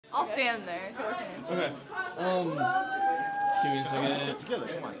I'll stand there. It's okay. Give me a second. Let's do it together.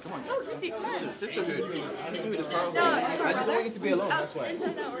 Come on. Sisterhood. Sisterhood is powerful. No, I just want you to be alone. That's why.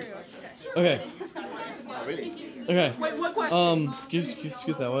 Inside out Oreo. Okay. Oh, really? Okay. Wait, what question?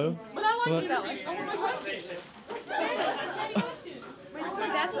 Scoot that way. But I like it that way. I want my question. Wait, this is my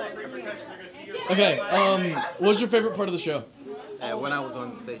dad's side. Okay. What's your favorite part of the show? When I was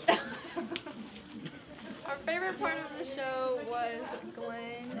on stage. Our favorite part of the show was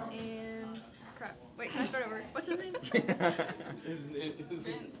Glenn and crap. Wait, can I start over? What's his name?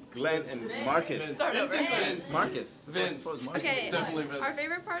 Glenn and Marcus. Start over. Marcus. Vince. Okay. Definitely Vince. Our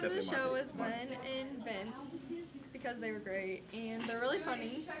favorite part of the Definitely show Marcus. was Glenn and Vince because they were great and they're really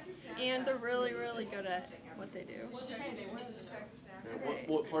funny and they're really, really good at what they do.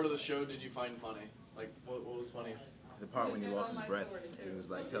 What part of the show did you find funny? Like, what was funny? The part when he lost his breath. He was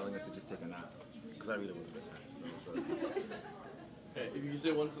like telling us to just take a nap. Because I really was a bit tired. So Okay, if you could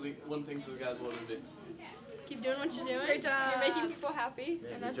say one thing to the guys, what would it be? Keep doing what you're doing. Great job. You're making people happy, yeah,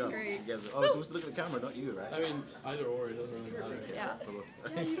 and good that's job. great. You guys are supposed to look at the camera, not you, right? I mean, either or, it doesn't really matter. Yeah.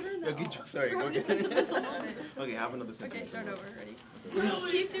 Yeah, good job. Sorry. We're having a sentimental moment. Okay, have another sentence. Okay, start over. Ready?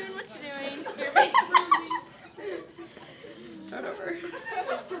 Keep doing what you're doing. You're making... Start over.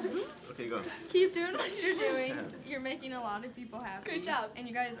 Okay, go. Keep doing what you're doing. You're making a lot of people happy. Great job. And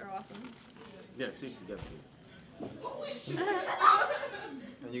you guys are awesome. Yeah, seriously, definitely.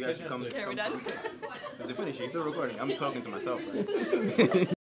 And you guys should come. Okay, are we done? Is it finished? You're still recording. I'm talking to myself, right?